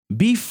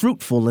Be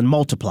fruitful and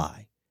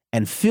multiply,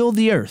 and fill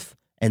the earth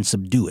and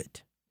subdue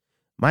it.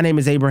 My name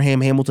is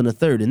Abraham Hamilton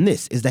III, and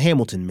this is the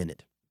Hamilton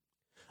Minute.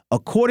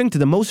 According to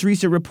the most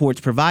recent reports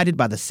provided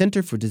by the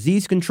Center for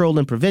Disease Control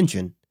and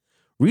Prevention,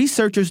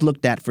 researchers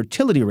looked at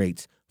fertility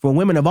rates for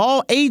women of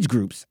all age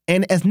groups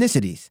and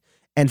ethnicities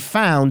and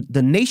found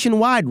the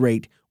nationwide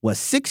rate was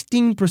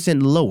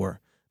 16% lower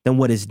than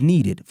what is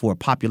needed for a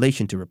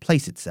population to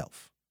replace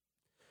itself.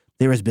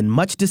 There has been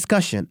much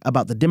discussion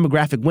about the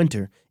demographic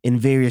winter in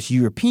various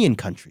European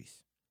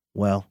countries.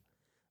 Well,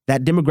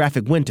 that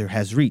demographic winter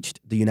has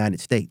reached the United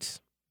States.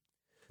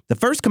 The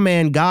first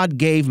command God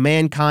gave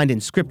mankind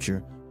in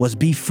Scripture was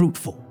be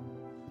fruitful.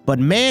 But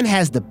man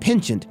has the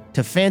penchant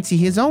to fancy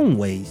his own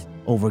ways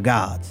over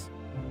God's.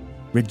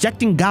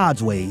 Rejecting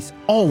God's ways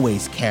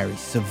always carries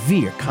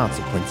severe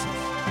consequences.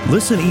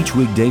 Listen each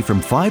weekday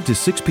from 5 to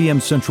 6 p.m.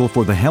 Central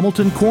for the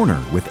Hamilton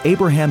Corner with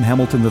Abraham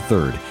Hamilton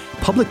III,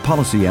 public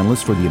policy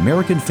analyst for the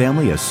American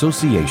Family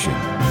Association.